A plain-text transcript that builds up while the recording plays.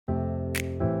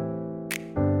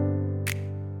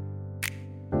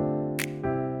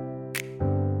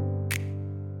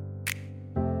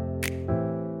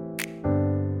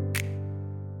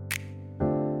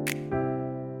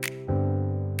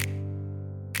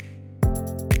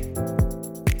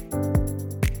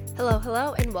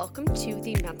Hello, and welcome to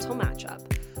The Mental Matchup,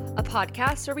 a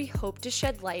podcast where we hope to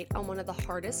shed light on one of the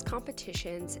hardest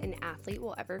competitions an athlete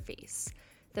will ever face,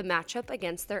 the matchup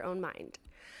against their own mind.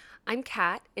 I'm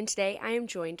Kat, and today I am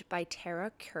joined by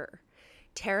Tara Kerr.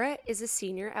 Tara is a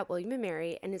senior at William &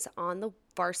 Mary and is on the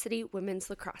varsity women's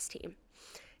lacrosse team.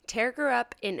 Tara grew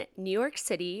up in New York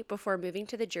City before moving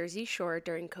to the Jersey Shore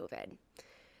during COVID.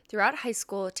 Throughout high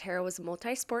school, Tara was a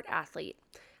multi-sport athlete,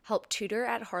 helped tutor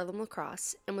at Harlem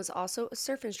Lacrosse, and was also a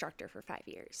surf instructor for 5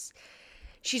 years.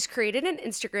 She's created an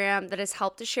Instagram that has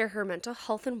helped to share her mental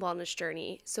health and wellness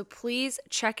journey, so please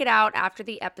check it out after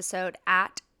the episode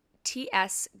at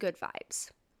TS Good Vibes.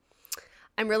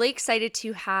 I'm really excited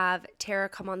to have Tara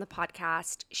come on the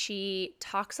podcast. She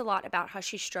talks a lot about how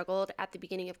she struggled at the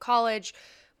beginning of college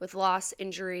with loss,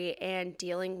 injury, and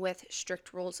dealing with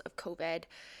strict rules of COVID.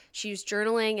 She used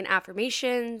journaling and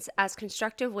affirmations as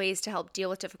constructive ways to help deal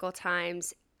with difficult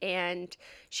times, and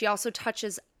she also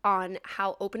touches on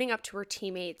how opening up to her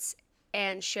teammates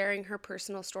and sharing her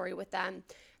personal story with them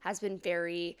has been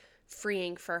very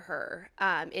freeing for her,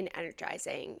 and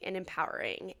energizing and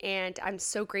empowering. And I'm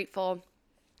so grateful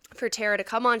for Tara to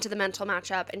come on to the Mental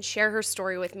Matchup and share her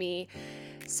story with me.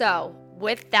 So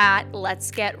with that,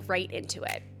 let's get right into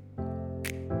it.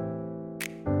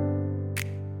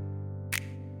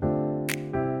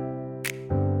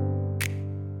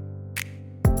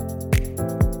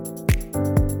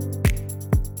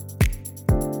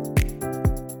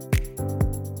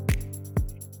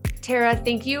 Tara,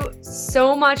 thank you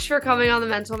so much for coming on the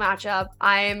Mental Matchup.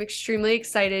 I am extremely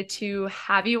excited to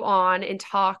have you on and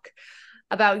talk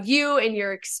about you and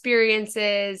your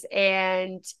experiences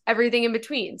and everything in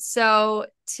between. So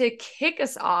to kick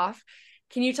us off,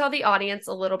 can you tell the audience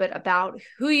a little bit about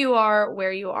who you are,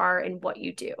 where you are, and what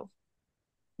you do?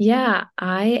 Yeah,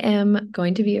 I am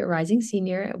going to be a rising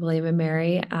senior at William &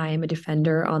 Mary. I am a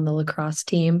defender on the lacrosse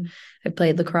team. I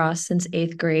played lacrosse since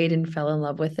 8th grade and fell in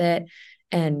love with it.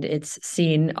 And it's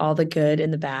seen all the good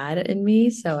and the bad in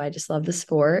me. So I just love the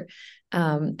sport.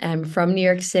 I'm from New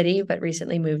York City, but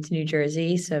recently moved to New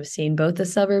Jersey. So I've seen both the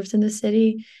suburbs and the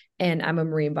city. And I'm a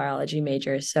marine biology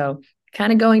major. So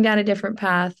kind of going down a different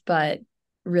path, but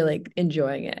really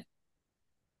enjoying it.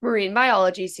 Marine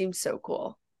biology seems so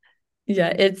cool.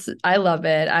 Yeah, I love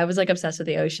it. I was like obsessed with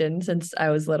the ocean since I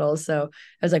was little. So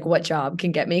I was like, what job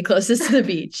can get me closest to the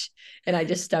beach? And I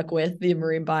just stuck with the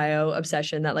marine bio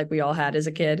obsession that like we all had as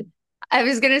a kid. I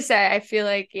was gonna say, I feel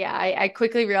like, yeah, I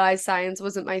quickly realized science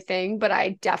wasn't my thing, but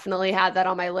I definitely had that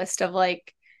on my list of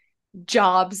like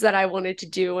jobs that I wanted to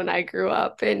do when I grew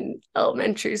up in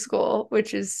elementary school,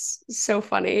 which is so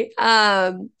funny.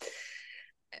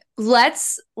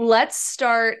 Let's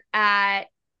start at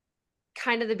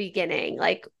kind of the beginning.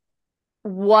 Like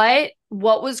what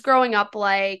was growing up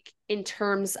like in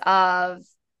terms of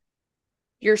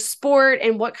your sport,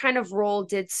 and what kind of role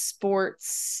did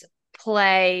sports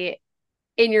play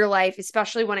in your life,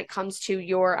 especially when it comes to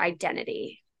your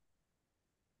identity?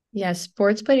 Yeah,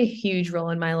 sports played a huge role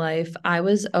in my life. I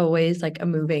was always like a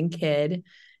moving kid,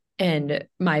 and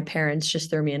my parents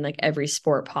just threw me in like every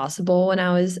sport possible when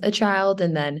I was a child.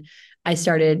 And then I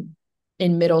started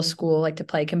in middle school like to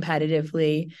play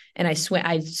competitively, and I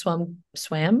swam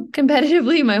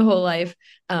competitively my whole life,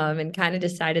 and kind of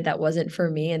decided that wasn't for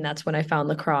me. And that's when I found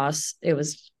lacrosse. It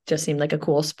was just seemed like a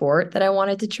cool sport that I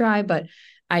wanted to try, but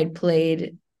I'd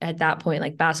played at that point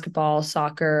like basketball,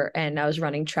 soccer, and I was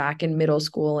running track in middle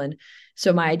school. And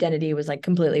so my identity was like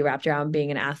completely wrapped around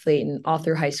being an athlete. And all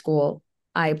through high school,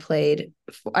 I played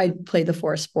the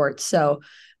four sports. So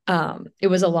it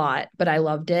was a lot, but I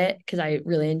loved it because I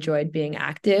really enjoyed being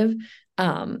active.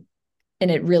 Um,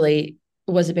 and it really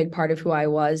was a big part of who I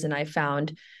was. And I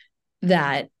found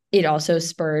that it also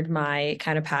spurred my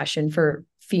kind of passion for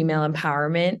female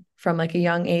empowerment from like a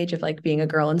young age of like being a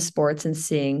girl in sports and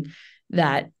seeing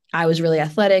that I was really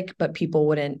athletic, but people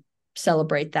wouldn't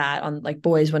celebrate that on like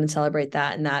boys wouldn't celebrate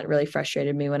that. And that really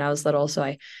frustrated me when I was little. So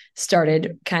I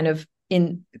started kind of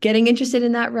in getting interested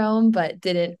in that realm, but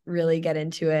didn't really get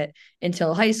into it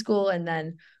until high school. And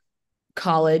then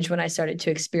college when I started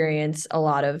to experience a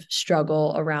lot of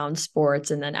struggle around sports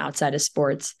and then outside of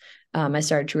sports. I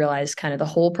started to realize kind of the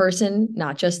whole person,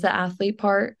 not just the athlete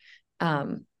part.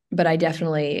 But I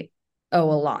definitely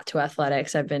owe a lot to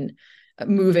athletics. I've been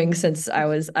moving since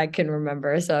I can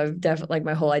remember. So I've definitely like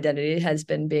my whole identity has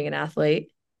been being an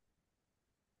athlete.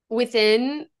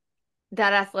 Within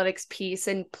that athletics piece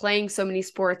and playing so many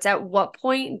sports, at what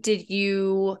point did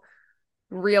you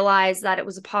realize that it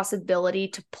was a possibility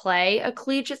to play a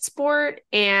collegiate sport?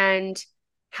 And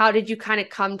how did you kind of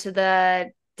come to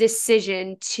the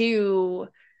decision to,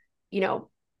 you know,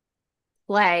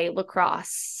 play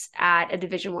lacrosse at a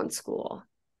Division I school?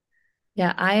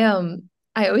 Yeah,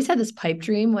 I always had this pipe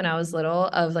dream when I was little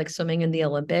of like swimming in the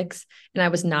Olympics, and I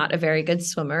was not a very good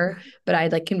swimmer, but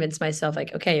I'd like convinced myself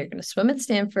like, okay, you're going to swim at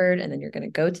Stanford and then you're going to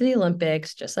go to the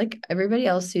Olympics just like everybody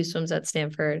else who swims at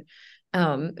Stanford.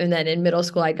 And then in middle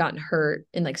school I'd gotten hurt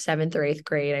in like 7th or 8th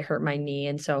grade. I hurt my knee,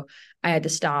 and so I had to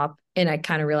stop, and I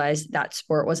kind of realized that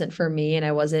sport wasn't for me and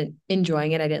I wasn't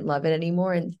enjoying it. I didn't love it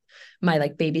anymore. And my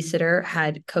like babysitter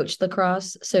had coached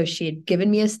lacrosse, so she had given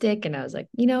me a stick, and I was like,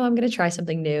 I'm going to try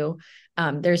something new.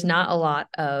 There's not a lot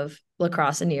of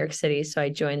lacrosse in New York City, so I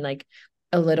joined like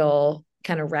a little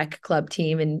kind of rec club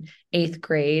team in 8th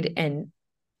grade, and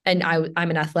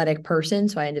I'm an athletic person,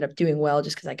 so I ended up doing well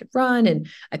just because I could run, and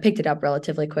I picked it up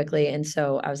relatively quickly. And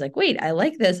so I was like, wait, I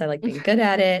like this. I like being good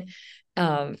at it.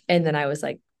 And then I was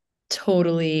like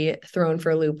totally thrown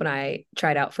for a loop when I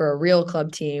tried out for a real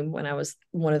club team when I was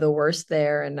one of the worst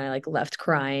there, and I like left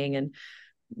crying and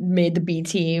made the B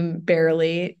team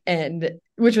barely, and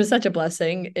which was such a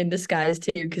blessing in disguise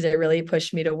too, because it really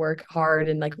pushed me to work hard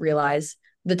and like realize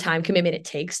the time commitment it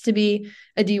takes to be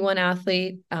a D1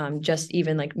 athlete. Just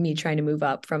even like me trying to move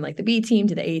up from like the B team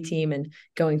to the A team and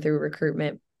going through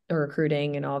recruitment or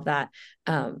recruiting and all of that.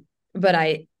 But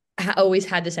I always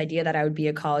had this idea that I would be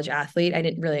a college athlete. I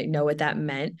didn't really know what that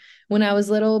meant when I was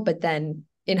little, but then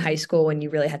in high school, when you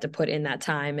really had to put in that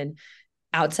time and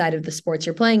outside of the sports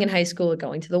you're playing in high school,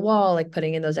 going to the wall, like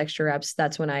putting in those extra reps,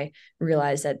 that's when I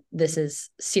realized that this is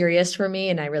serious for me.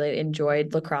 And I really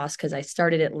enjoyed lacrosse because I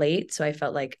started it late. So I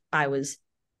felt like I was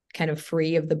kind of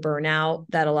free of the burnout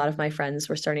that a lot of my friends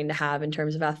were starting to have in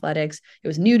terms of athletics. It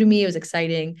was new to me. It was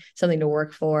exciting, something to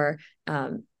work for.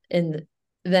 And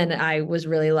then I was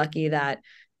really lucky that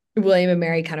William and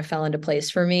Mary kind of fell into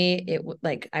place for me. It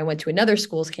like I went to another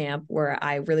school's camp where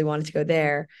I really wanted to go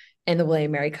there, and the William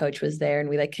and Mary coach was there, and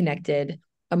we like connected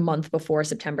a month before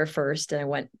September 1st, and I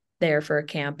went there for a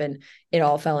camp, and it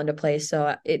all fell into place.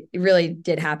 So it really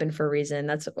did happen for a reason.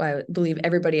 That's why I believe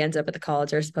everybody ends up at the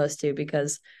college they're supposed to,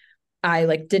 because I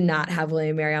like did not have William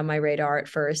and Mary on my radar at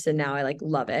first, and now I like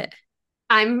love it.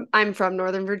 I'm from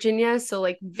Northern Virginia, so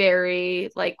like very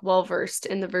like well versed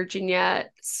in the Virginia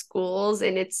schools,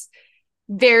 and it's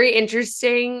very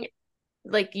interesting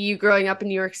like you growing up in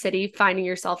New York City finding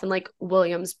yourself in like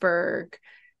Williamsburg,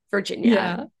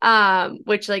 Virginia. Yeah.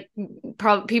 Which like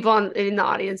probably people in the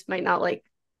audience might not like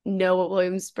know what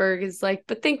Williamsburg is like,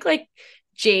 but think like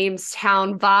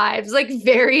Jamestown vibes, like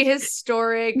very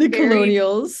historic, The very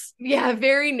colonials. yeah,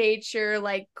 very nature,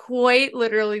 like quite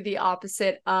literally the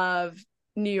opposite of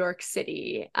New York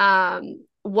City.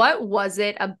 What was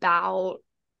it about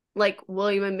like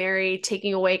William and Mary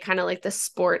taking away kind of like the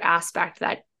sport aspect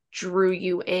that drew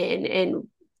you in and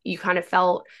you kind of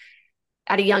felt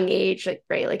at a young age, like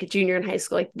right, like a junior in high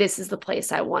school, like this is the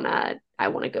place I wanna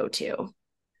go to?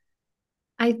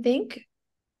 I think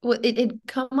well, it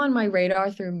come on my radar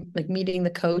through like meeting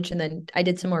the coach, and then I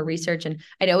did some more research, and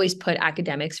I'd always put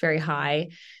academics very high.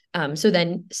 So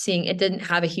then seeing it didn't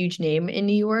have a huge name in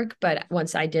New York, but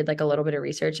once I did like a little bit of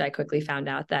research, I quickly found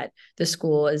out that the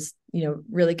school is,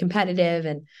 really competitive,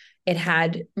 and it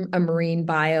had a marine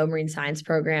science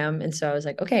program. And so I was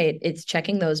like, okay, it's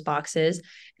checking those boxes.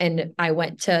 And I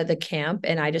went to the camp,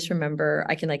 and I just remember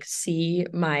I can like see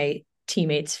my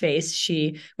teammate's face.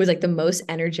 She was like the most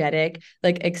energetic,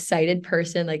 like excited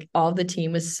person. Like all the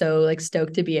team was so like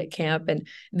stoked to be at camp, and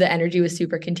the energy was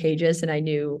super contagious. And I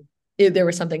knew there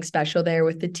was something special there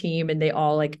with the team, and they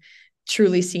all like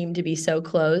truly seemed to be so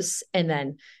close. And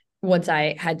then once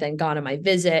I had then gone on my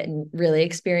visit and really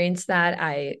experienced that,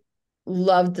 I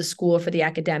loved the school for the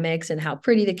academics and how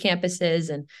pretty the campus is,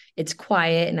 and it's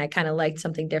quiet, and I kind of liked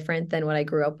something different than what I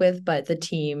grew up with. But the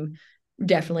team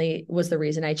definitely was the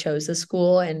reason I chose the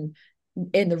school, and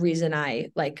the reason I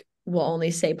like will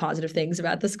only say positive things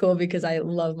about the school, because I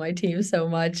love my team so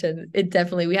much. And it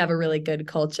definitely, we have a really good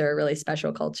culture, really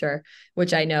special culture,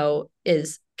 which I know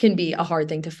is can be a hard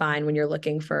thing to find when you're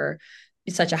looking for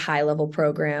such a high level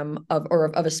program of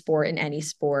a sport in any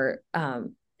sport.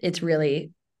 It's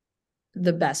really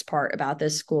the best part about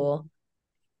this school.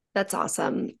 That's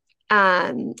awesome.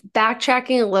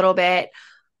 Backtracking a little bit,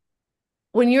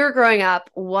 when you were growing up,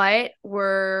 what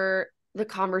were the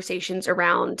conversations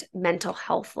around mental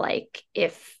health like,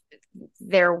 if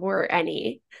there were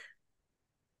any?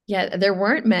 Yeah, there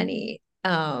weren't many.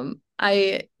 I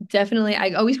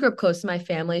always grew up close to my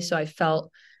family, so I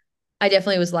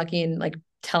definitely was lucky in like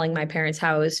telling my parents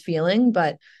how I was feeling,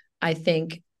 but I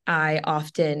think I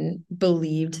often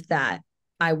believed that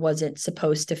I wasn't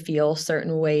supposed to feel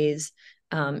certain ways.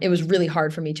 It was really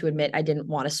hard for me to admit I didn't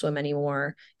want to swim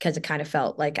anymore because it kind of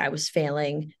felt like I was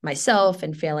failing myself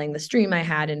and failing this dream I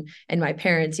had and my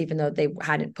parents, even though they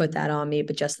hadn't put that on me,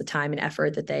 but just the time and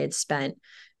effort that they had spent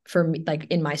for me, like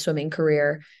in my swimming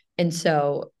career. And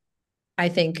so I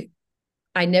think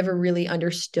I never really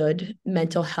understood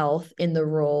mental health in the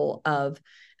role of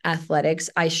athletics.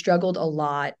 I struggled a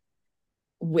lot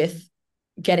with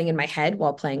getting in my head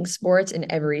while playing sports.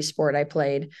 In every sport I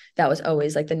played, that was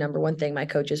always like the number one thing my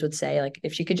coaches would say. Like,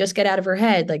 if she could just get out of her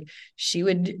head, like she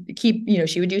would keep,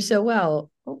 she would do so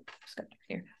well. Oh,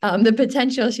 here. The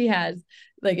potential she has,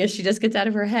 like if she just gets out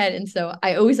of her head. And so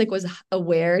I always like was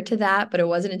aware to that, but it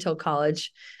wasn't until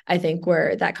college, I think,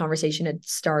 where that conversation had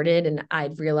started and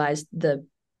I'd realized the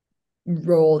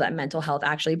role that mental health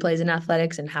actually plays in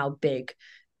athletics and how big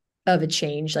of a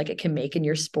change like it can make in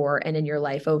your sport and in your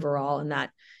life overall, and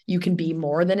that you can be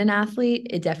more than an athlete.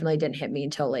 It definitely didn't hit me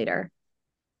until later.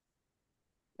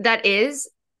 That is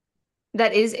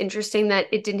that is interesting that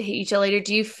it didn't hit you till later.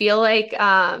 Do you feel like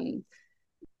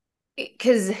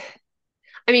because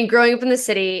I mean, growing up in the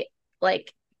city,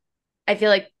 like I feel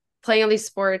like playing all these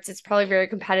sports, it's probably very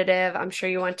competitive. I'm sure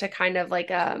you went to kind of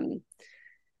like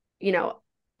you know,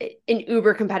 an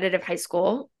uber competitive high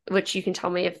school, which you can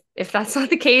tell me if that's not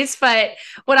the case. But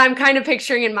what I'm kind of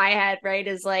picturing in my head, right,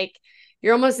 is like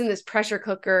you're almost in this pressure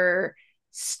cooker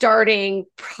starting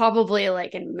probably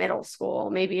like in middle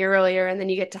school, maybe earlier, and then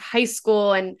you get to high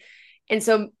school and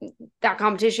so that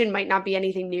competition might not be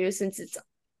anything new since it's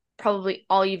probably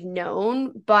all you've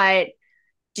known. But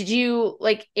did you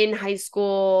like in high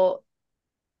school?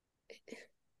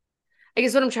 I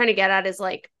guess what I'm trying to get at is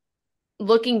like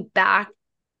looking back,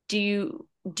 do you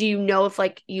know if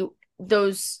like you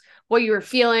those what you were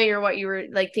feeling or what you were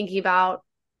like thinking about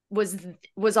was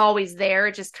was always there?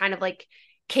 It just kind of like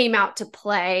came out to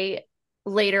play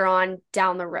later on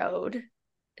down the road,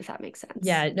 if that makes sense.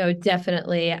 Yeah, no,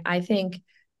 definitely. I think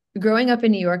growing up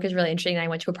in New York is really interesting. I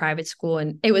went to a private school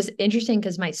and it was interesting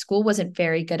because my school wasn't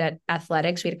very good at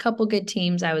athletics. We had a couple good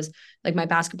teams. I was like, my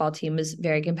basketball team was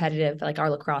very competitive. Like our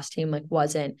lacrosse team like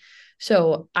wasn't.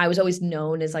 So I was always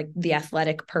known as like the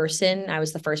athletic person. I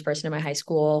was the first person in my high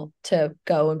school to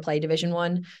go and play Division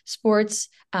 1 sports.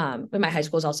 But my high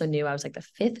school is also new. I was like the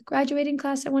fifth graduating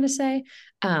class, I want to say.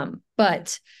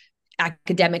 But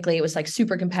academically it was like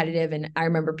super competitive, and I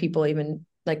remember people even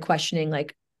like questioning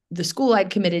like the school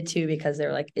I'd committed to because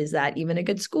they're like, is that even a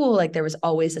good school? Like there was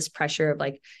always this pressure of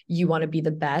like you want to be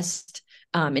the best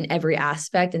in every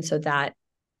aspect. And so that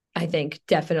I think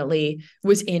definitely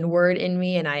was inward in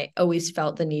me, and I always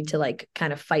felt the need to like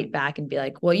kind of fight back and be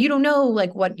like, well, you don't know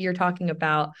like what you're talking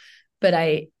about. But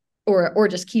I or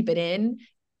just keep it in.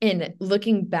 And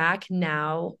looking back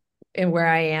now and where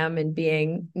I am and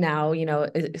being now,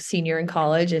 a senior in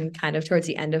college and kind of towards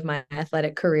the end of my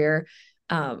athletic career,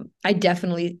 I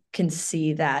definitely can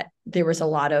see that there was a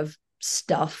lot of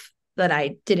stuff that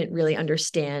I didn't really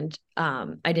understand.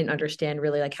 I didn't understand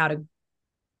really like how to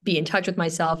be in touch with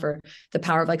myself or the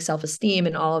power of like self-esteem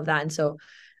and all of that. And so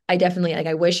I definitely like,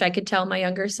 I wish I could tell my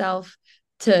younger self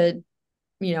to,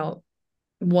 you know,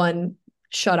 one,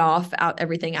 shut off out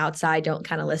everything outside, don't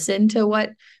kind of listen to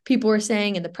what people are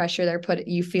saying and the pressure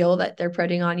you feel that they're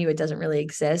putting on you. It doesn't really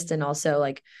exist. And also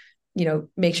like,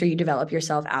 make sure you develop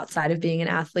yourself outside of being an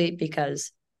athlete,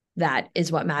 because that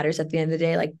is what matters at the end of the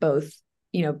day. Like both,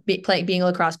 being a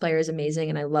lacrosse player is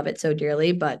amazing and I love it so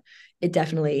dearly, but it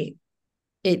definitely,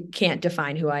 it can't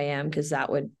define who I am, because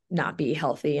that would not be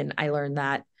healthy. And I learned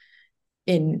that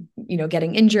in,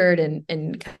 getting injured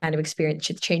and kind of experience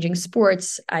changing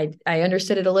sports. I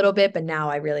understood it a little bit, but now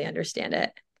I really understand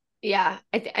it. Yeah,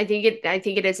 I think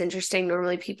it is interesting.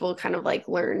 Normally people kind of like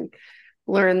learn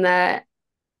the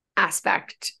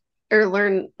aspect or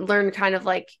learn kind of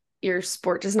like your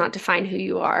sport does not define who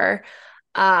you are,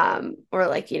 or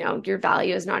like your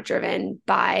value is not driven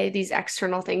by these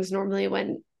external things normally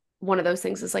when one of those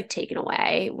things is like taken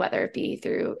away, whether it be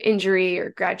through injury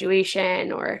or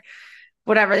graduation or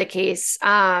whatever the case.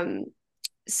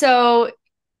 So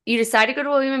you decide to go to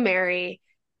William and Mary,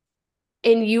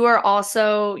 and you are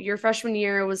also your freshman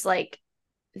year was like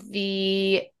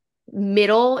the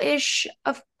middle-ish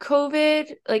of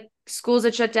COVID, like schools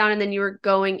had shut down and then you were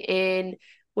going in,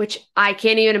 which I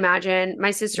can't even imagine.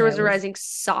 My sister Yeah, was it a was. rising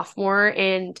sophomore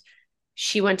and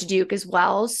she went to Duke as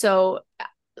well. So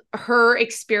her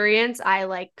experience, I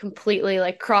like completely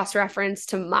like cross-referenced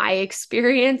to my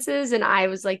experiences. And I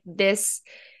was like, this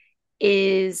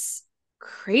is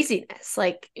craziness.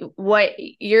 Like what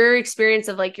your experience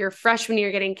of like your freshman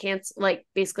year getting canceled, like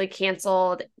basically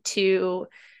canceled, to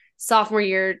sophomore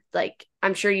year, like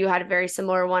I'm sure you had a very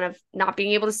similar one of not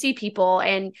being able to see people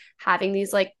and having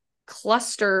these like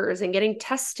clusters and getting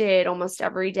tested almost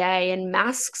every day and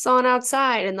masks on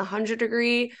outside in the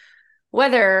 100-degree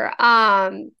weather.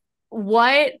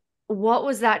 What what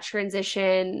was that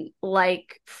transition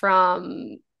like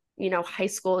from, high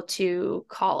school to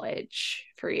college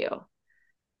for you?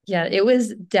 Yeah, it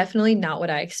was definitely not what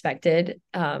I expected.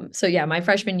 So yeah, my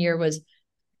freshman year was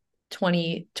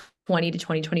 2020 to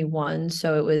 2021.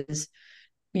 So it was,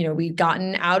 we've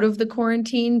gotten out of the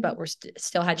quarantine, but we're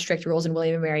still had strict rules. And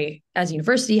William and Mary, as a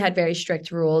university, had very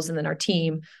strict rules. And then our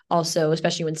team also,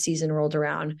 especially when season rolled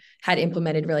around, had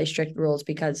implemented really strict rules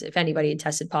because if anybody had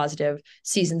tested positive,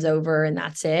 season's over and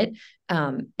that's it.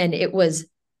 And it was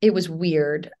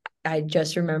weird. I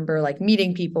just remember like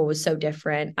meeting people was so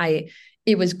different.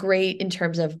 It was great in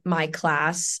terms of my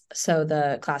class. So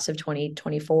the class of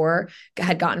 2024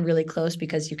 had gotten really close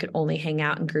because you could only hang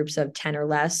out in groups of 10 or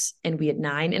less. And we had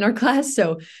 9 in our class.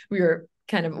 So we were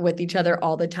kind of with each other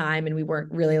all the time. And we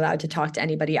weren't really allowed to talk to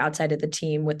anybody outside of the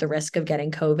team with the risk of getting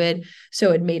COVID.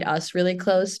 So it made us really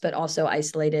close, but also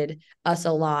isolated us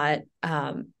a lot.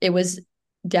 It was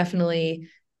definitely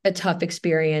a tough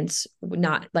experience.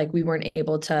 Not like we weren't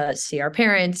able to see our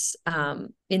parents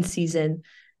in season.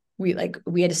 We had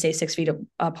to stay 6 feet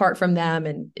apart from them,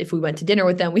 and if we went to dinner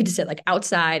with them, we had to sit like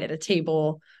outside at a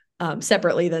table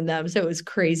separately than them. So it was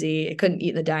crazy. I couldn't eat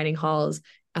in the dining halls.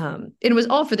 It was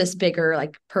all for this bigger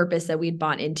like purpose that we'd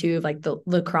bought into, like the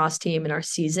lacrosse team in our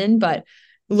season. But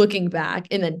looking back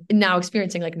and then now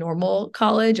experiencing like normal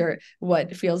college or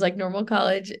what feels like normal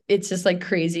college, it's just like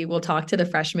crazy. We'll talk to the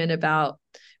freshmen about,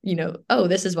 oh,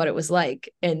 this is what it was like,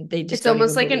 and they just It's don't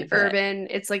almost even like believe it.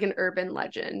 it's like an urban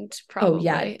legend, Oh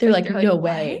yeah, probably. they're Like like, they're like, no what?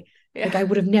 way. Like Yeah. I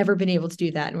would have never been able to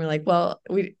do that. And we're like, well,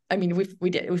 I mean,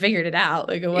 we figured it out.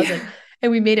 Like it wasn't, Yeah.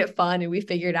 and we made it fun and we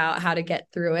figured out how to get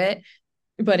through it.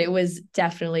 But it was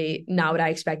definitely not what I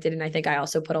expected. And I think I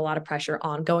also put a lot of pressure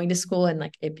on going to school and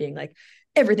like it being like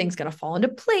everything's gonna fall into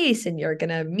place and you're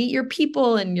gonna meet your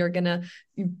people and you're gonna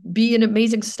be an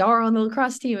amazing star on the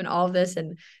lacrosse team and all of this.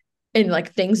 And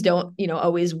like things don't,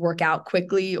 always work out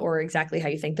quickly or exactly how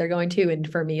you think they're going to.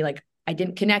 And for me, like I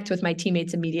didn't connect with my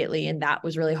teammates immediately, and that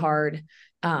was really hard.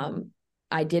 um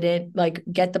I didn't like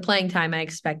get the playing time I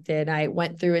expected. I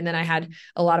went through and then I had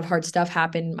a lot of hard stuff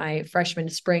happen my freshman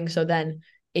spring, so then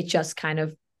it just kind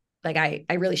of like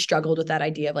I really struggled with that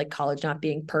idea of like college not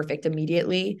being perfect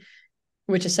immediately,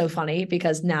 which is so funny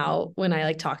because now when I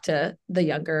like talk to the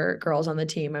younger girls on the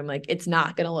team, I'm like, it's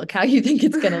not going to look how you think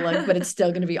it's going to look, but it's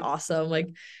still going to be awesome. Like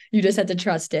you just have to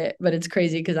trust it. But it's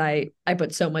crazy because I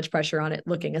put so much pressure on it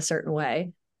looking a certain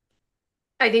way.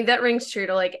 I think that rings true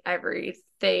to like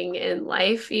everything in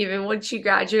life, even once you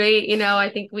graduate. I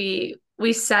think we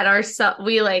set ourselves,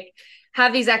 we like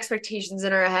have these expectations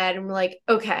in our head and we're like,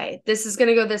 okay, this is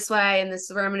gonna go this way and this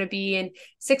is where I'm gonna be in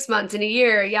 6 months, in a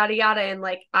year, yada yada. And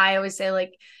like I always say,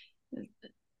 like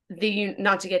the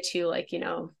not to get too like,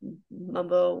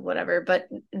 mumbo whatever, but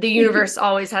the universe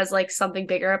always has like something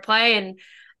bigger at play.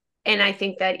 And I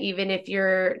think that even if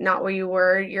you're not where you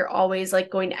were, you're always like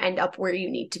going to end up where you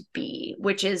need to be,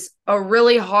 which is a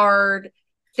really hard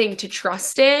thing to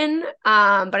trust in.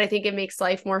 But I think it makes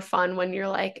life more fun when you're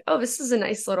like, oh, this is a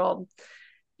nice little,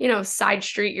 side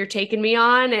street you're taking me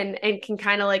on, and can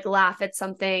kind of like laugh at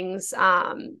some things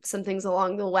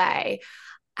along the way.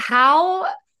 How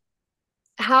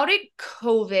how did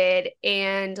COVID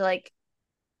and like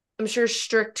I'm sure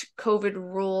strict COVID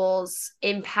rules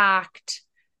impact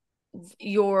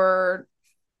your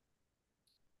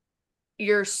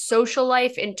your social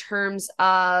life in terms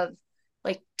of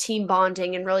like team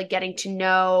bonding and really getting to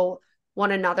know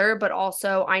one another? But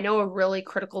also I know a really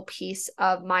critical piece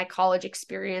of my college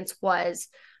experience was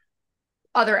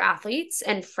other athletes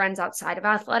and friends outside of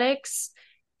athletics.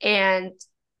 And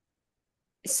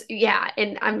yeah,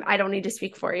 and I don't need to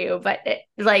speak for you, but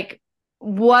like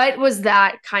what was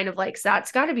that kind of like? So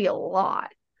that's got to be a lot.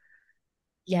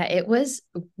 Yeah, it was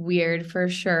weird for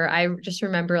sure. I just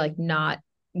remember like not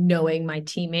knowing my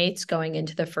teammates going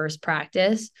into the first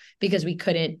practice because we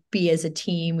couldn't be as a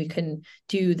team. We couldn't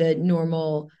do the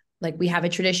normal, like we have a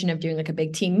tradition of doing like a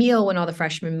big team meal when all the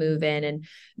freshmen move in, and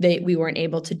we weren't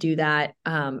able to do that.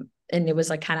 And it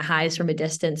was like kind of highs from a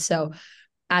distance. So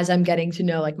as I'm getting to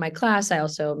know like my class, I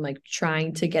also am like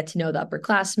trying to get to know the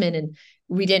upperclassmen. And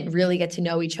we didn't really get to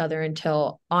know each other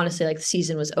until honestly, like the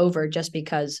season was over just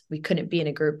because we couldn't be in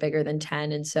a group bigger than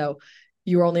 10. And so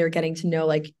you only are getting to know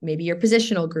like maybe your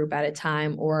positional group at a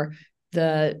time or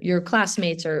your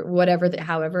classmates or whatever,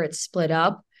 however it's split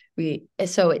up.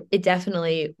 So it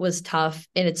definitely was tough.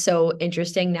 And it's so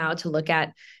interesting now to look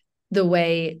at the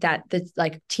way that the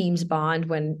like teams bond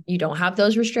when you don't have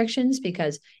those restrictions,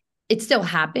 because it still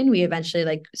happened. We eventually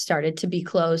like started to be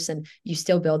close and you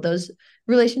still build those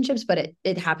relationships, but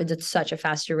it happens at such a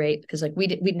faster rate because like we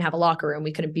didn't have a locker room.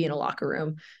 We couldn't be in a locker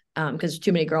room because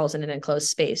too many girls in an enclosed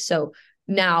space. So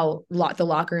now the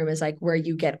locker room is like where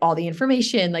you get all the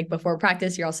information. Like before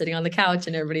practice, you're all sitting on the couch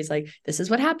and everybody's like, this is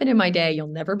what happened in my day. You'll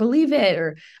never believe it.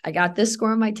 Or I got this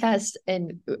score on my test.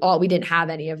 And we didn't have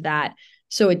any of that.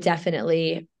 So it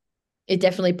definitely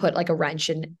put like a wrench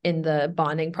in the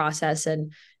bonding process.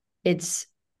 And it's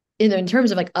in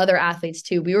terms of like other athletes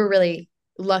too, we were really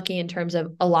lucky in terms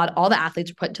of all the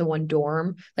athletes were put into one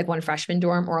dorm, like one freshman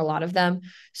dorm, or a lot of them.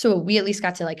 So we at least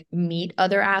got to like meet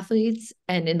other athletes.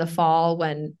 And in the fall,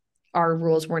 when our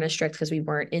rules weren't as strict because we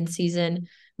weren't in season,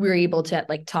 we were able to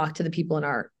like talk to the people in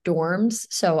our dorms.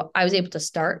 So I was able to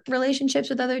start relationships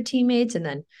with other teammates. And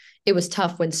then it was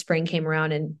tough when spring came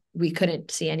around and we couldn't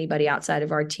see anybody outside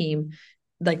of our team.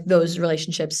 Like those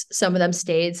relationships, some of them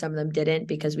stayed, some of them didn't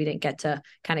because we didn't get to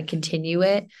kind of continue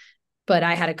it. But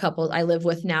I had a couple. I live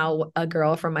with now a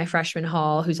girl from my freshman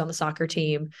hall who's on the soccer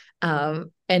team, and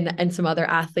some other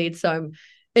athletes. And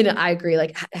I agree.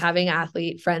 Like having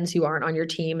athlete friends who aren't on your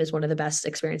team is one of the best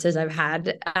experiences I've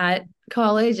had at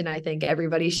college. And I think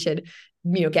everybody should,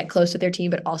 get close with their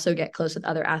team, but also get close with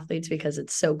other athletes because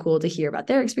it's so cool to hear about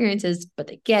their experiences. But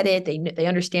they get it. They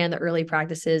understand the early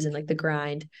practices and like the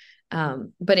grind.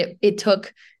 But it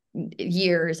took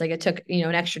years. Like it took,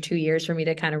 an extra 2 years for me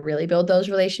to kind of really build those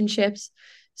relationships.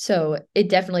 So it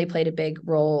definitely played a big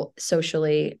role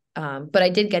socially. But I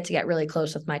did get to get really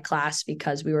close with my class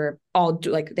because we were all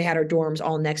like, they had our dorms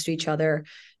all next to each other,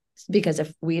 because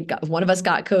if one of us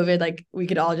got COVID, like we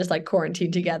could all just like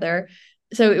quarantine together.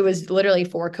 So it was literally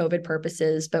for COVID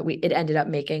purposes, but it ended up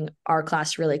making our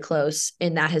class really close.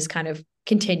 And that has kind of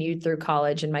continued through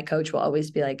college. And my coach will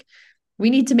always be like, we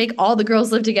need to make all the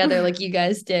girls live together like you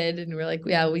guys did. And we're like,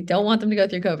 yeah, we don't want them to go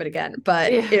through COVID again,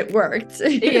 but Yeah. it worked.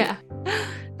 Yeah.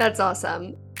 That's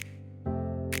awesome.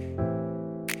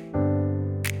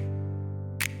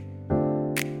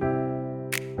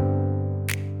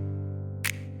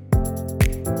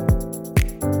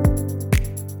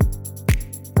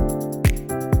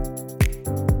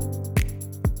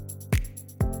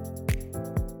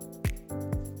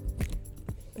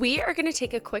 We are going to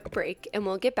take a quick break and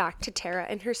we'll get back to Tara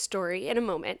and her story in a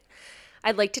moment.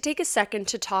 I'd like to take a second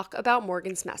to talk about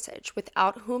Morgan's Message,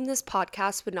 without whom this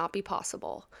podcast would not be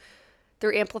possible.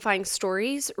 They're amplifying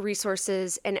stories,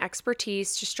 resources, and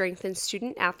expertise to strengthen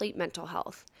student athlete mental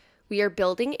health. We are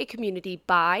building a community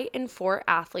by and for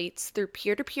athletes through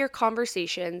peer-to-peer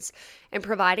conversations and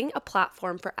providing a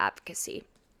platform for advocacy.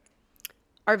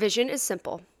 Our vision is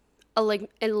simple: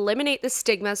 eliminate the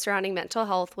stigma surrounding mental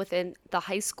health within the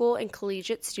high school and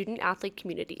collegiate student athlete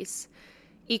communities,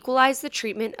 equalize the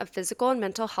treatment of physical and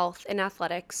mental health in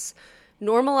athletics,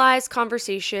 normalize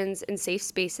conversations in safe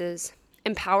spaces,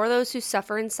 empower those who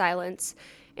suffer in silence,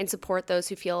 and support those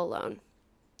who feel alone.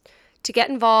 To get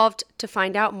involved, to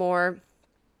find out more,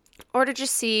 or to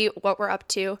just see what we're up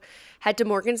to, head to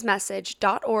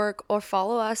morgansmessage.org or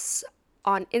follow us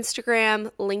on Instagram,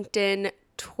 LinkedIn,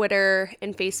 Twitter,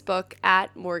 and Facebook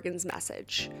at Morgan's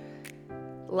Message.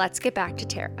 Let's get back to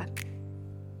Tara.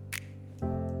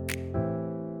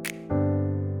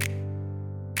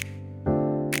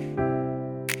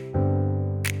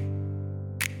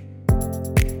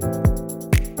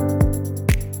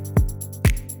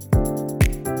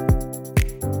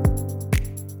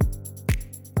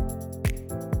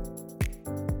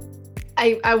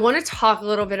 I want to talk a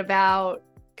little bit about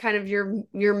kind of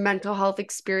your mental health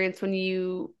experience when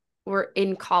you were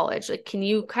in college. Like, can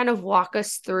you kind of walk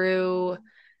us through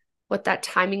what that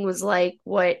timing was like,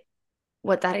 what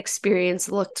that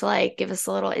experience looked like? Give us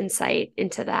a little insight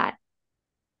into that.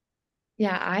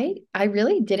 Yeah, I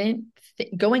really didn't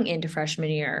going into freshman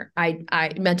year.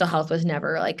 I mental health was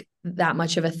never like that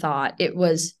much of a thought. It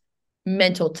was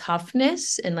mental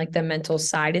toughness and like the mental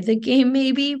side of the game,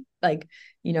 maybe like,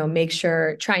 make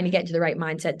sure trying to get into the right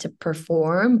mindset to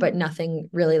perform, but nothing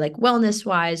really like wellness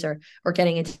wise or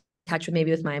getting in touch with maybe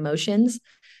with my emotions.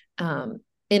 And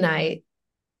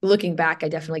looking back, I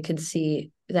definitely could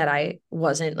see that I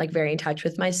wasn't like very in touch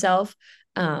with myself.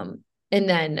 And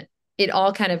then it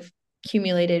all kind of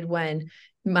accumulated when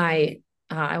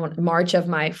March of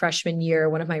my freshman year,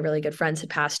 one of my really good friends had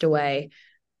passed away.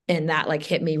 And that like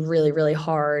hit me really, really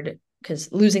hard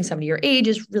because losing somebody your age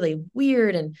is really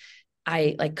weird. And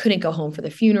I like couldn't go home for the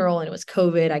funeral and it was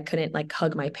COVID. I couldn't like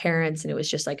hug my parents. And it was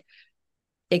just like,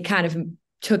 it kind of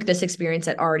took this experience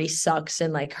that already sucks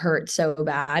and like hurt so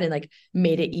bad and like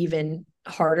made it even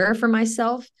harder for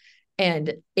myself.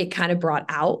 And it kind of brought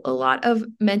out a lot of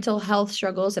mental health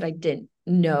struggles that I didn't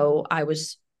know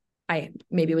I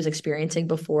maybe was experiencing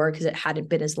before because it hadn't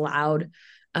been as loud.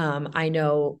 I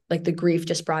know like the grief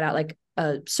just brought out like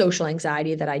a social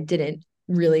anxiety that I didn't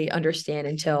really understand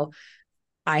until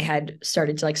I had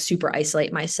started to like super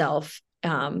isolate myself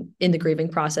in the grieving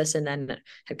process, and then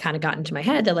had kind of gotten to my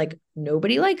head that like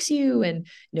nobody likes you and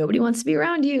nobody wants to be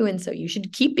around you. And so you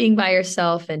should keep being by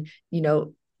yourself, and,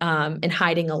 and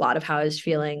hiding a lot of how I was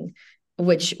feeling,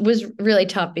 which was really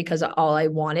tough because all I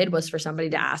wanted was for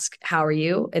somebody to ask, how are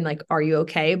you? And like, are you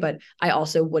okay? But I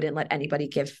also wouldn't let anybody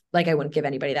I wouldn't give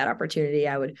anybody that opportunity.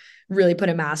 I would really put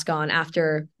a mask on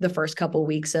after the first couple of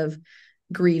weeks of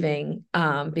grieving,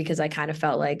 because I kind of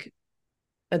felt like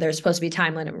there's supposed to be a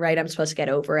time limit, right? I'm supposed to get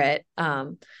over it.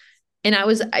 And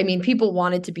I mean, people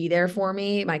wanted to be there for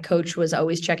me. My coach was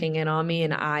always checking in on me,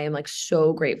 and I am like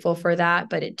so grateful for that.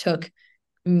 But it took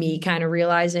me kind of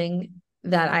realizing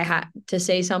that I had to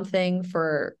say something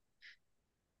to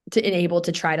enable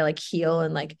to try to like heal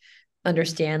and like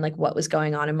understand like what was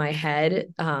going on in my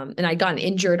head. And I'd gotten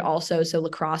injured also. So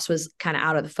lacrosse was kind of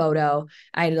out of the photo.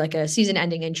 I had like a season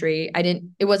ending injury.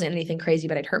 It wasn't anything crazy,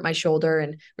 but I'd hurt my shoulder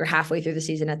and we are halfway through the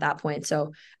season at that point.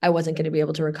 So I wasn't going to be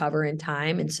able to recover in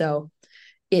time. And so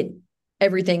it,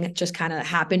 everything just kind of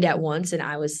happened at once. And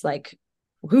I was like,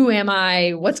 who am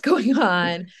I? What's going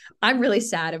on? I'm really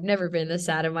sad. I've never been this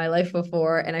sad in my life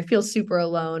before. And I feel super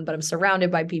alone, but I'm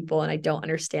surrounded by people and I don't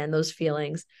understand those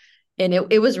feelings. And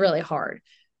it was really hard.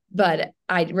 But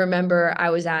I remember I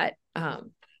was at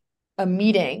a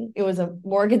meeting. It was a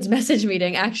Morgan's message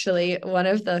meeting. Actually, one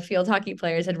of the field hockey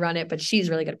players had run it, but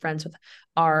she's really good friends with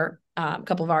our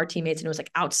couple of our teammates. And it was like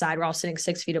outside. We're all sitting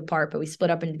 6 feet apart, but we split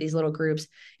up into these little groups.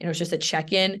 And it was just a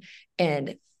check in.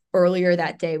 And earlier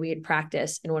that day, we had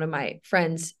practiced. And one of my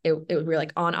friends, we were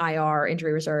like on IR,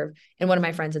 injury reserve. And one of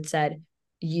my friends had said,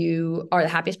 "You are the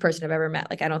happiest person I've ever met.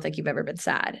 Like, I don't think you've ever been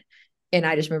sad." And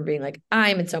I just remember being like,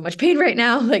 I'm in so much pain right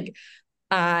now. Like,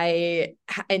 and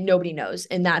nobody knows.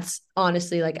 And that's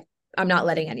honestly like, I'm not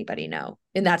letting anybody know.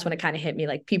 And that's when it kind of hit me.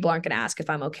 Like, people aren't going to ask if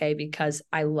I'm okay because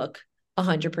I look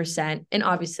 100%. And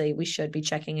obviously we should be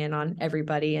checking in on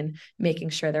everybody and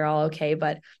making sure they're all okay.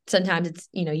 But sometimes it's,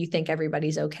 you think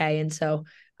everybody's okay. And so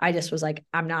I just was like,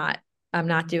 I'm not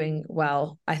doing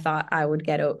well. I thought I would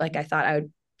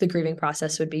the grieving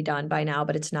process would be done by now,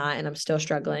 but it's not. And I'm still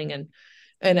struggling. And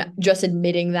just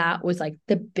admitting that was like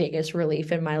the biggest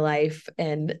relief in my life.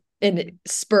 And it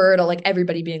spurred like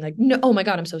everybody being like, no, oh my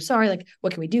God, I'm so sorry. Like,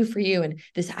 what can we do for you? And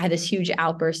I had this huge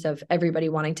outburst of everybody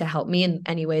wanting to help me in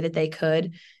any way that they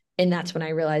could. And that's when I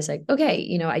realized like,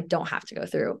 okay, I don't have to go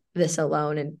through this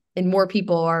alone. And more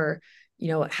people are,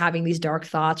 having these dark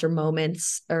thoughts or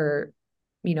moments or,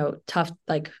 tough,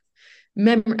 like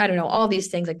I don't know, all these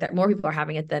things like that. More people are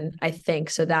having it than I think.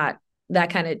 So that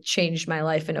kind of changed my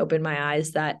life and opened my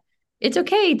eyes that it's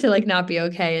okay to like not be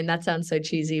okay. And that sounds so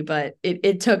cheesy, but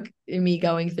it took me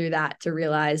going through that to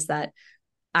realize that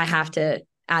I have to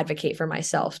advocate for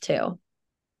myself too.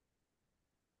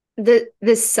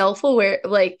 The self-aware,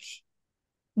 like,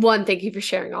 one, thank you for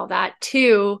sharing all that.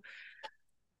 Two,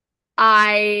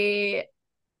 I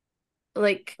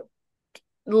like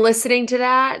listening to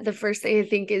that. The first thing I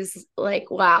think is like,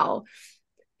 wow,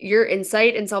 your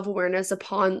insight and self-awareness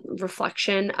upon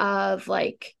reflection of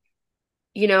like,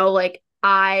 like,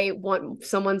 I want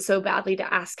someone so badly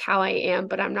to ask how I am,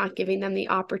 but I'm not giving them the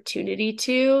opportunity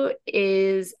to,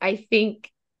 is, I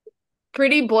think,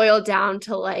 pretty boiled down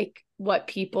to like what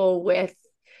people with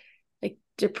like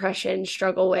depression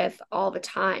struggle with all the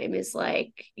time, is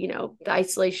like, the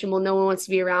isolation. Well, no one wants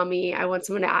to be around me. I want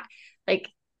someone to like,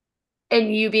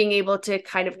 and you being able to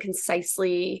kind of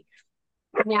concisely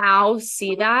now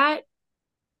see that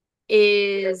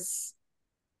is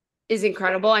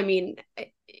incredible. I mean,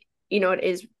 it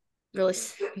is really,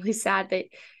 really sad that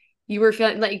you were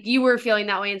feeling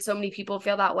that way and so many people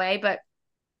feel that way. But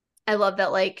I love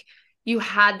that, like, you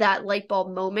had that light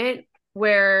bulb moment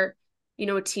where, a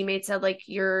teammate said, like,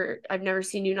 I've never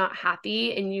seen you not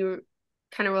happy. And you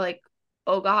kind of were like,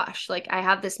 oh gosh, like, I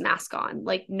have this mask on.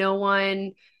 Like, no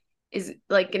one is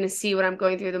like going to see what I'm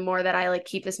going through the more that I like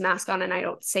keep this mask on and I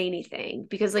don't say anything.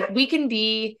 Because like I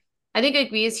think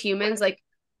like we as humans, like,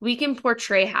 we can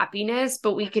portray happiness,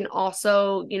 but we can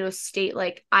also, state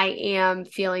like, I am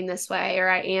feeling this way, or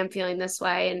I am feeling this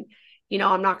way. And,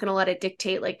 I'm not going to let it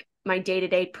dictate like my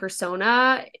day-to-day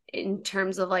persona in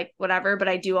terms of like whatever, but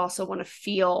I do also want to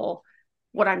feel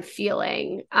what I'm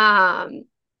feeling.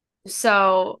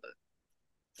 So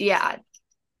yeah,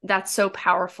 that's so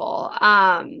powerful.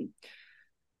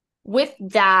 With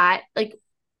that, like,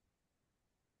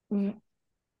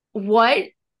 what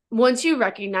once you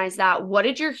recognize that, what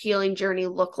did your healing journey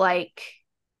look like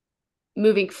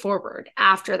moving forward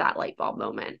after that light bulb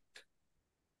moment?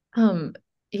 Um,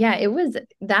 yeah,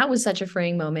 that was such a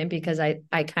freeing moment because I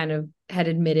kind of had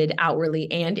admitted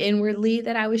outwardly and inwardly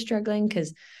that I was struggling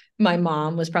because my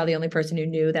mom was probably the only person who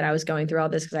knew that I was going through all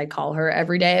this because I call her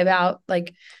every day about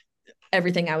like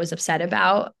everything I was upset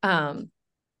about.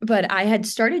 But I had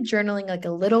started journaling like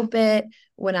a little bit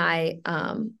when I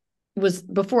was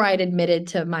before I had admitted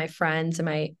to my friends and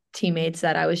my teammates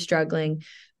that I was struggling.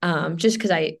 Just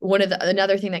because I one of the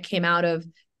another thing that came out of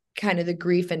kind of the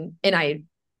grief and I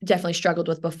definitely struggled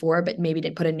with before, but maybe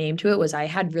didn't put a name to it, was I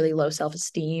had really low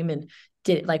self-esteem and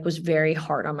did like was very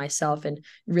hard on myself and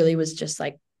really was just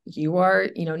like, you are,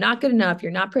 not good enough,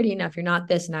 you're not pretty enough, you're not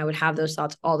this. And I would have those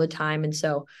thoughts all the time. And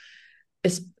so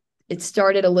it's it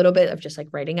started a little bit of just like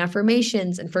writing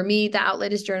affirmations. And for me, the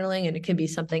outlet is journaling and it can be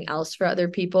something else for other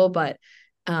people. But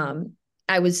um,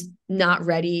 I was not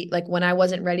ready. Like when I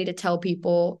wasn't ready to tell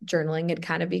people, journaling had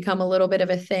kind of become a little bit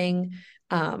of a thing.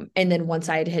 And then once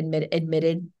I had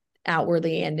admitted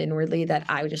outwardly and inwardly that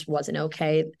I just wasn't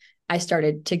okay, I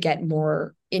started to get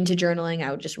more into journaling.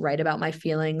 I would just write about my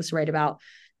feelings, write about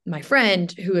my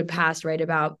friend who had passed, write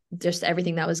about just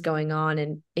everything that was going on.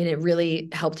 And it really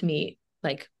helped me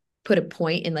like put a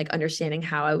point in like understanding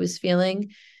how I was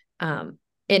feeling. And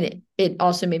it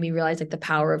also made me realize like the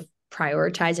power of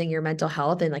prioritizing your mental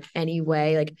health in like any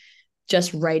way, like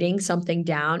just writing something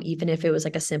down, even if it was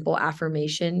like a simple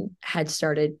affirmation, had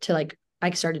started to like, I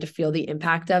started to feel the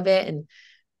impact of it. And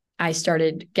I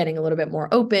started getting a little bit more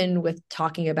open with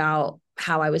talking about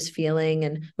how I was feeling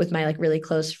and with my like really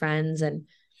close friends. And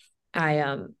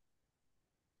I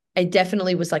I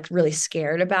definitely was like really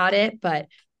scared about it, but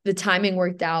the timing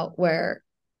worked out where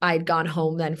I'd gone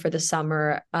home then for the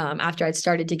summer after I'd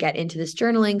started to get into this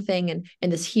journaling thing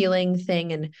and this healing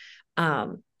thing. And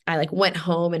I like went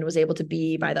home and was able to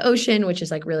be by the ocean, which is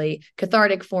like really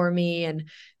cathartic for me, and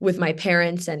with my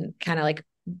parents, and kind of like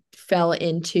fell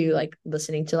into like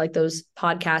listening to like those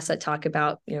podcasts that talk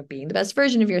about, being the best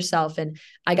version of yourself. And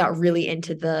I got really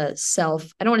into the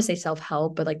I don't want to say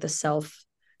self-help, but like the self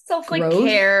Self like growth.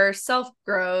 care, self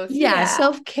growth. Yeah, Yeah.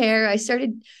 self-care. I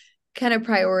started kind of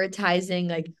prioritizing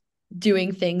like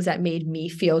doing things that made me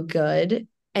feel good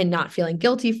and not feeling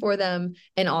guilty for them,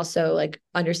 and also like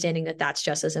understanding that that's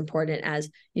just as important as,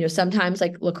 sometimes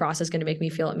like lacrosse is going to make me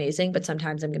feel amazing, but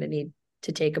sometimes I'm going to need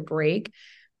to take a break.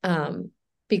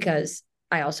 Because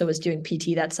I also was doing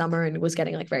PT that summer and was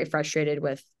getting like very frustrated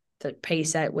with the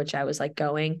pace at which I was like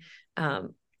going.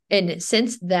 And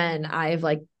since then I've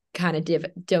like kind of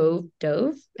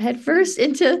dove headfirst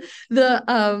into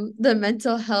the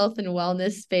mental health and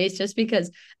wellness space, just because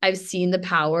I've seen the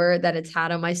power that it's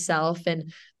had on myself.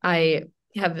 And I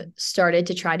have started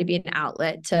to try to be an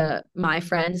outlet to my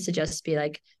friends, to just be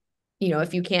like,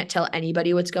 if you can't tell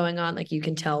anybody what's going on, like you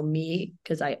can tell me,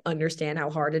 because I understand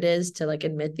how hard it is to like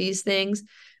admit these things.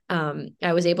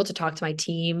 I was able to talk to my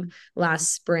team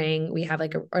last spring. We have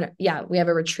like we have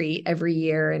a retreat every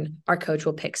year, and our coach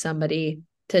will pick somebody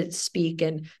to speak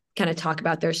and kind of talk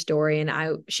about their story.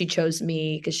 And she chose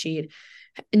me because she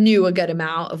knew a good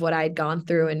amount of what I had gone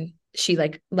through, and she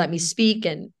like let me speak.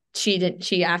 And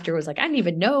she after was like, I didn't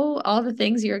even know all the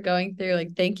things you were going through.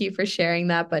 Like, thank you for sharing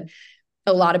that. But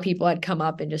a lot of people had come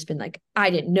up and just been like, I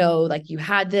didn't know like you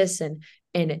had this, and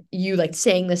you like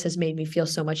saying this has made me feel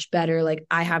so much better. Like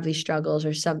I have these struggles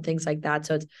or some things like that.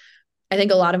 So I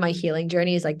think a lot of my healing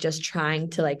journey is like just trying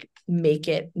to like make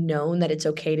it known that it's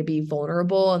okay to be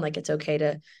vulnerable, and like it's okay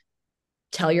to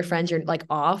tell your friends you're like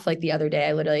off. Like the other day,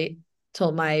 I literally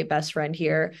told my best friend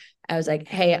here, I was like,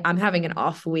 hey, I'm having an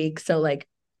off week. So like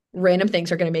random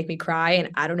things are going to make me cry. And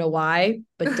I don't know why,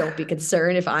 but don't be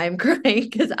concerned if I'm crying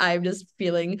because I'm just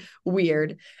feeling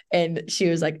weird. And she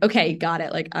was like, okay, got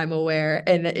it. Like I'm aware.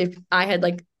 And if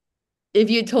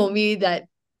you had told me that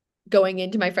going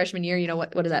into my freshman year,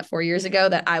 what is that, 4 years ago,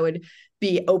 that I would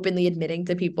be openly admitting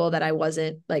to people that I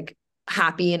wasn't like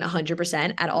happy and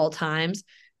 100% at all times,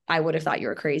 I would have thought you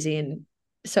were crazy. And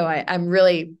so I'm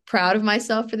really proud of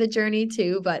myself for the journey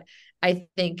too. But I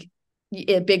think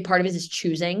a big part of it is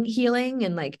choosing healing,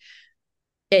 and like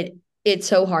it's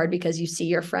so hard because you see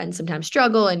your friends sometimes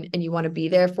struggle, and you want to be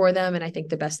there for them. And I think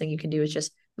the best thing you can do is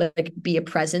just like be a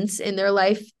presence in their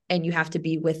life, and you have to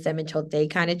be with them until they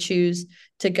kind of choose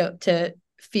to go to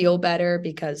feel better.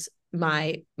 Because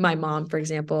my mom, for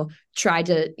example, tried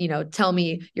to, tell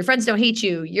me your friends don't hate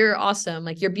you, you're awesome,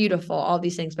 like you're beautiful, all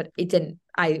these things, but it didn't.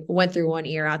 I went through one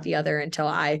ear out the other until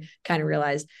I kind of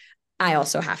realized I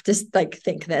also have to like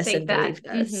think this Think and that. believe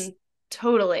this.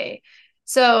 Totally.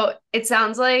 So it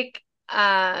sounds like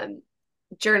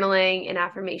journaling and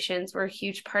affirmations were a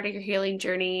huge part of your healing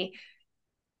journey.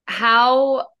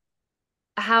 How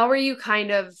how are you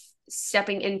kind of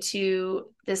stepping into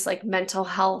this like mental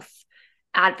health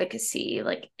advocacy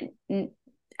like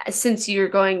since you're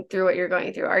going through what you're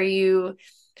going through? Are you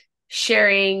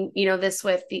sharing, this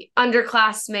with the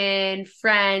underclassmen,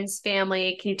 friends,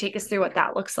 family? Can you take us through what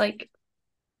that looks like?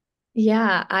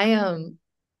 Yeah,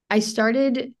 I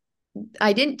started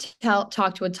I didn't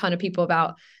talk to a ton of people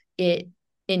about it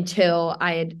until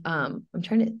I had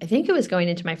I think it was going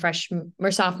into my freshman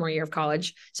or sophomore year of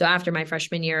college. So after my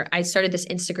freshman year, I started this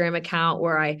Instagram account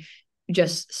where I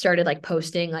just started like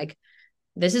posting like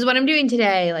this is what I'm doing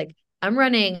today. Like I'm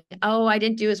running. Oh, I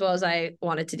didn't do as well as I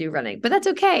wanted to do running, but that's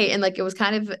okay. And like it was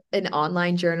kind of an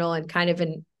online journal and kind of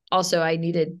an also I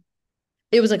needed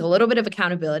it was like a little bit of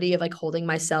accountability of like holding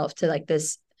myself to like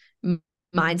this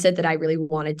mindset that I really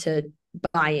wanted to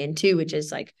buy into, which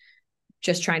is like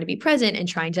just trying to be present and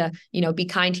trying to, be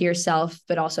kind to yourself,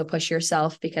 but also push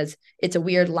yourself because it's a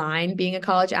weird line being a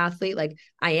college athlete. Like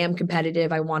I am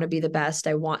competitive. I want to be the best.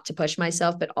 I want to push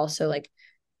myself, but also like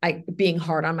being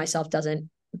hard on myself doesn't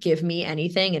give me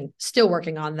anything and still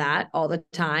working on that all the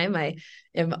time. I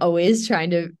am always trying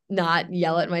to not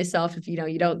yell at myself if you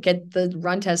don't get the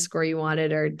run test score you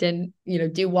wanted or didn't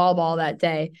do wall ball that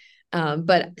day.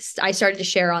 But I started to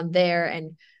share on there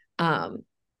and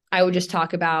I would just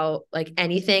talk about like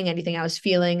anything I was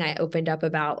feeling. I opened up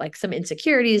about like some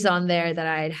insecurities on there that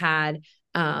I had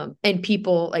and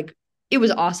people like it was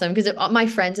awesome because my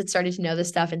friends had started to know this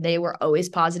stuff and they were always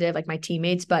positive, like my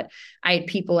teammates. But I had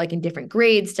people like in different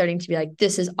grades starting to be like,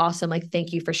 this is awesome. Like,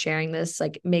 thank you for sharing this.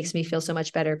 Like, makes me feel so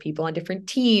much better. People on different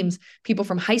teams, people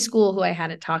from high school who I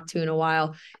hadn't talked to in a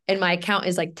while. And my account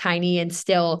is like tiny and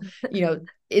still,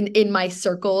 in my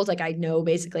circles, like I know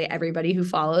basically everybody who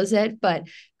follows it, but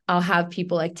I'll have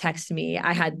people like text me.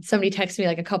 I had somebody text me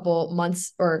like a couple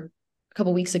months or a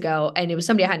couple weeks ago, and it was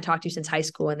somebody I hadn't talked to since high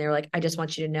school. And they were like, I just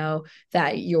want you to know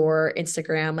that your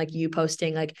Instagram, like you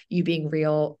posting, like you being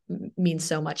real means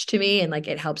so much to me. And like,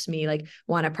 it helps me like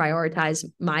want to prioritize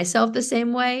myself the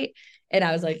same way. And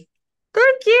I was like,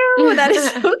 thank you. That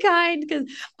is so kind. Cause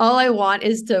all I want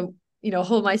is to,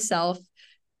 hold myself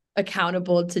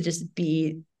accountable to just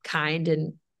be kind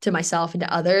and to myself and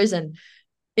to others and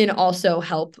also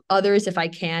help others if I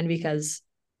can, because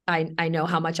I know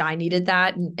how much I needed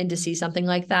that and to see something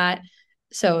like that.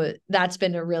 So that's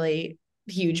been a really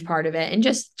huge part of it and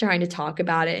just trying to talk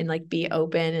about it and like be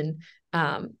open.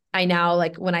 And I now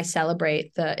like when I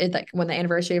celebrate like when the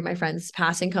anniversary of my friend's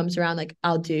passing comes around, like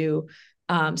I'll do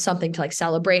something to like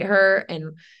celebrate her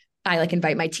and I like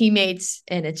invite my teammates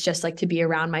and it's just like to be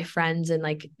around my friends and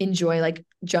like enjoy like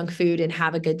junk food and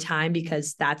have a good time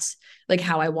because that's like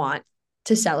how I want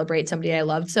to celebrate somebody I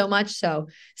loved so much. So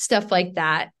stuff like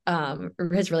that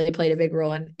has really played a big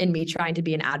role in me trying to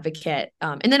be an advocate.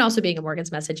 And then also being a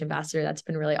Morgan's Message ambassador, that's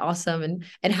been really awesome.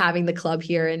 And having the club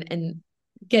here and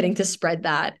getting to spread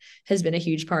that has been a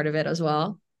huge part of it as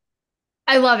well.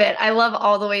 I love it. I love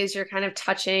all the ways you're kind of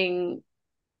touching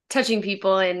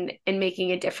people and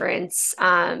making a difference.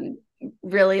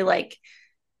 Really like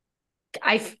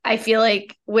I feel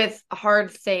like with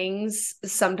hard things,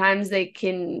 sometimes they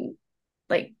can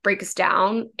like break us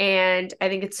down. And I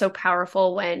think it's so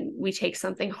powerful when we take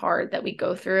something hard that we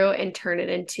go through and turn it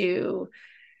into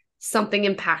something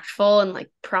impactful and like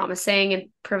promising and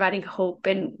providing hope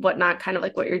and whatnot, kind of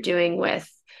like what you're doing with,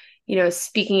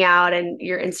 speaking out and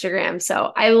your Instagram.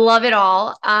 So I love it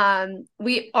all.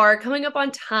 We are coming up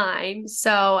on time.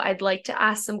 So I'd like to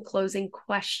ask some closing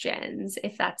questions,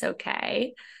 if that's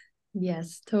okay.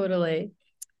 Yes, totally.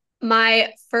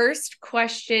 My first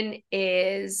question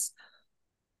is,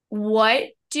 what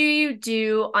do you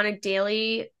do on a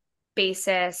daily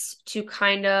basis to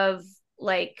kind of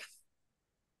like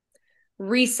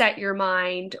reset your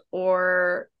mind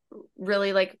or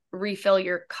really like refill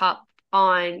your cup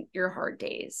on your hard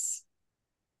days?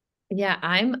 Yeah,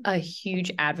 I'm a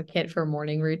huge advocate for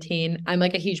morning routine. I'm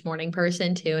like a huge morning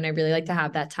person too, and I really like to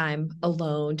have that time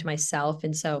alone to myself.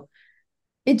 And so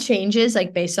it changes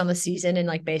like based on the season and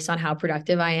like based on how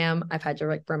productive I am. I've had to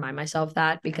like remind myself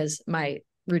that because my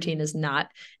routine is not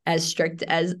as strict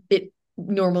as it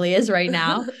normally is right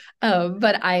now.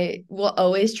 But I will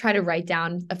always try to write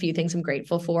down a few things I'm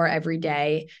grateful for every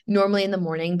day, normally in the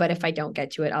morning. But if I don't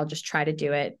get to it, I'll just try to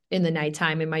do it in the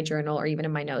nighttime in my journal or even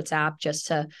in my notes app just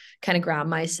to kind of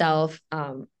ground myself.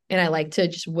 And I like to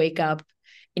just wake up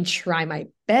and try my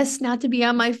best not to be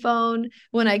on my phone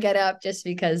when I get up, just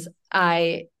because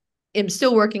I am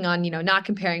still working on, not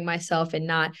comparing myself and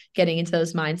not getting into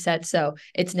those mindsets. So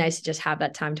it's nice to just have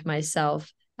that time to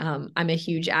myself. I'm a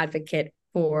huge advocate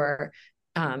for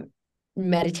um,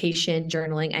 meditation,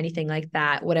 journaling, anything like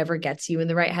that, whatever gets you in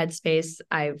the right headspace.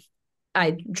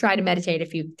 I try to meditate a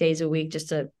few days a week just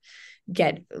to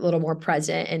get a little more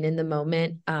present and in the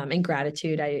moment. And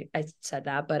gratitude, I said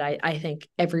that, but I think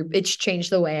it's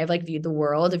changed the way I've like viewed the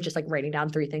world of just like writing down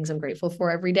 3 things I'm grateful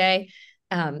for every day.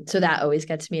 So that always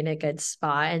gets me in a good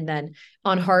spot. And then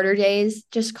on harder days,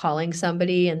 just calling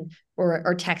somebody and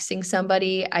or texting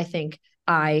somebody. I think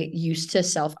I used to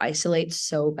self isolate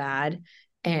so bad,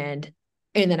 and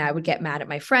then I would get mad at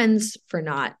my friends for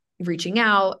not reaching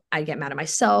out. I get mad at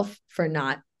myself for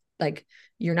not like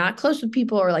you're not close with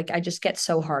people, or like I just get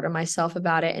so hard on myself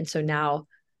about it. And so now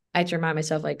I have to remind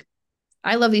myself like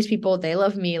I love these people, they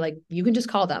love me. Like you can just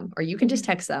call them or you can just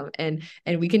text them, and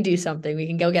we can do something. We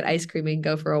can go get ice cream, we can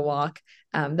go for a walk.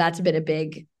 That's been a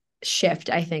big shift,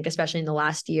 I think, especially in the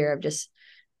last year of just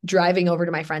driving over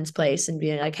to my friend's place and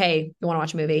being like, hey, you want to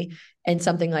watch a movie? And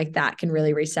something like that can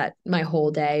really reset my whole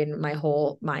day and my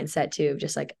whole mindset too.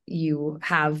 Just like you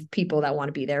have people that want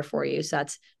to be there for you. So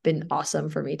that's been awesome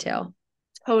for me too.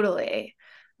 Totally.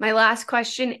 My last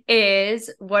question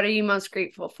is, what are you most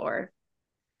grateful for?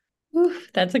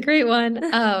 Oof, that's a great one.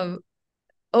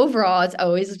 Overall, it's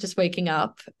always just waking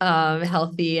up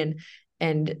healthy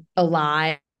and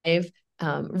alive.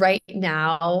 Right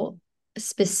now,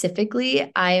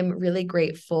 specifically, I am really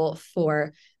grateful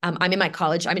for I'm in my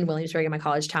college, I'm in Williamsburg in my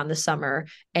college town this summer,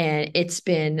 and it's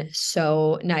been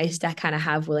so nice to kind of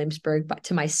have Williamsburg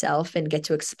to myself and get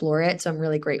to explore it. So I'm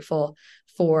really grateful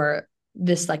for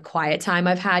this like quiet time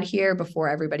I've had here before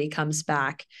everybody comes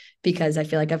back, because I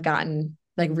feel like I've gotten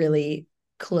like really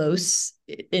close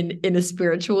in a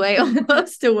spiritual way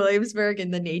almost to Williamsburg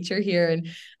and the nature here, and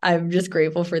I'm just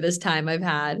grateful for this time I've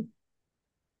had.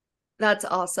 That's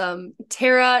awesome.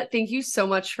 Tara, thank you so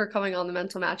much for coming on the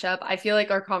mental matchup. I feel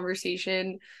like our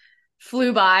conversation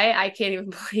flew by. I can't even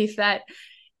believe that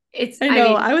I I know.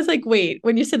 mean, I was like, wait,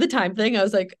 when you said the time thing, I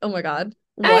was like, oh my God,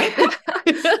 what?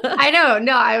 I know.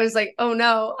 No, I was like, oh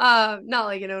no. Not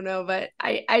like an oh no, but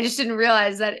I just didn't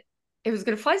realize that it was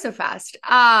gonna fly so fast.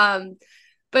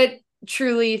 But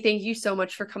truly, thank you so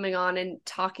much for coming on and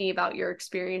talking about your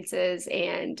experiences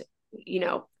and, you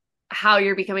know, how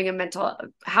you are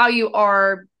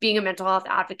being a mental health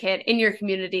advocate in your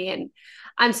community. And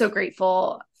I'm so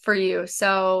grateful for you.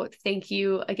 So thank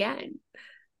you again.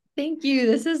 Thank you.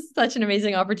 This is such an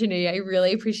amazing opportunity. I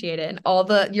really appreciate it. And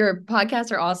your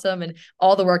podcasts are awesome, and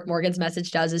all the work Morgan's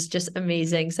Message does is just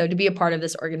amazing. So to be a part of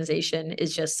this organization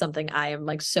is just something I am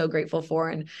like so grateful for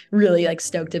and really like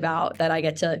stoked about that I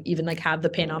get to even like have the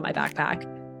pin on my backpack.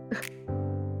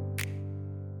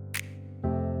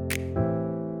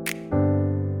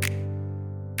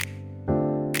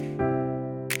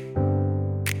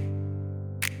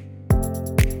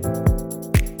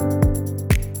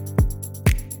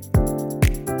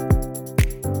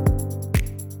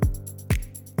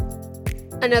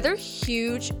 Another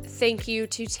huge thank you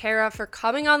to Tara for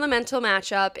coming on the mental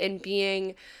matchup and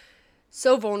being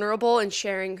so vulnerable and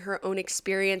sharing her own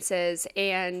experiences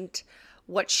and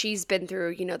what she's been through,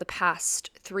 you know, the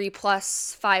past 3+,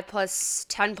 5+,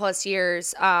 10+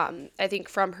 years. I think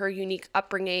from her unique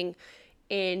upbringing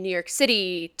in New York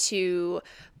City to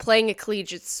playing a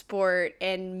collegiate sport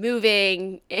and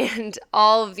moving and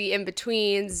all of the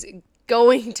in-betweens,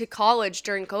 going to college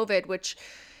during COVID, which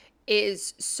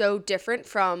is so different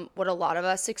from what a lot of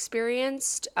us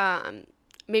experienced.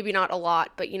 Maybe not a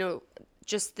lot, but, you know,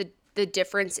 just the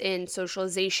difference in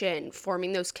socialization,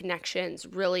 forming those connections,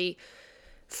 really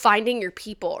finding your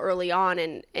people early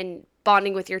on and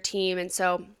bonding with your team. And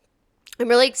so I'm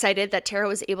really excited that Tara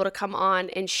was able to come on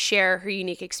and share her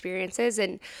unique experiences.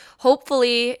 And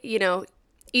hopefully, you know,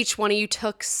 each one of you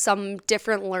took some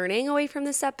different learning away from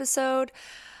this episode.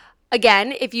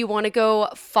 Again, if you want to go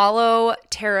follow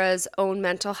Tara's own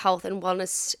mental health and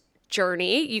wellness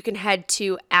journey, you can head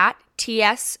to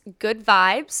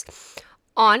 @TSGoodVibes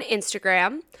on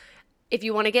Instagram. If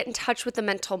you want to get in touch with the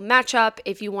mental matchup,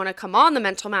 if you want to come on the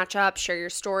mental matchup, share your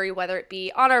story, whether it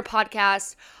be on our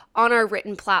podcast, on our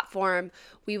written platform,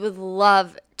 we would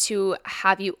love to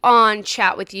have you on,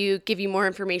 chat with you, give you more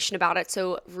information about it.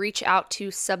 So reach out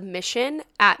to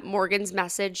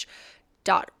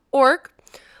submission@morgansmessage.org.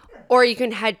 Or you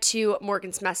can head to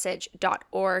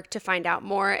morgansmessage.org to find out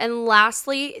more. And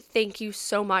lastly, thank you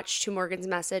so much to Morgan's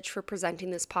Message for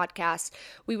presenting this podcast.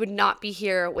 We would not be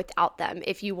here without them.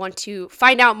 If you want to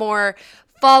find out more,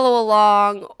 follow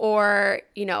along, or,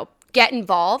 you know, get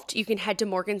involved, you can head to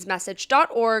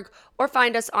morgansmessage.org or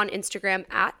find us on Instagram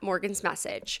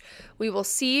 @morgansmessage. We will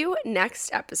see you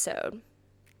next episode.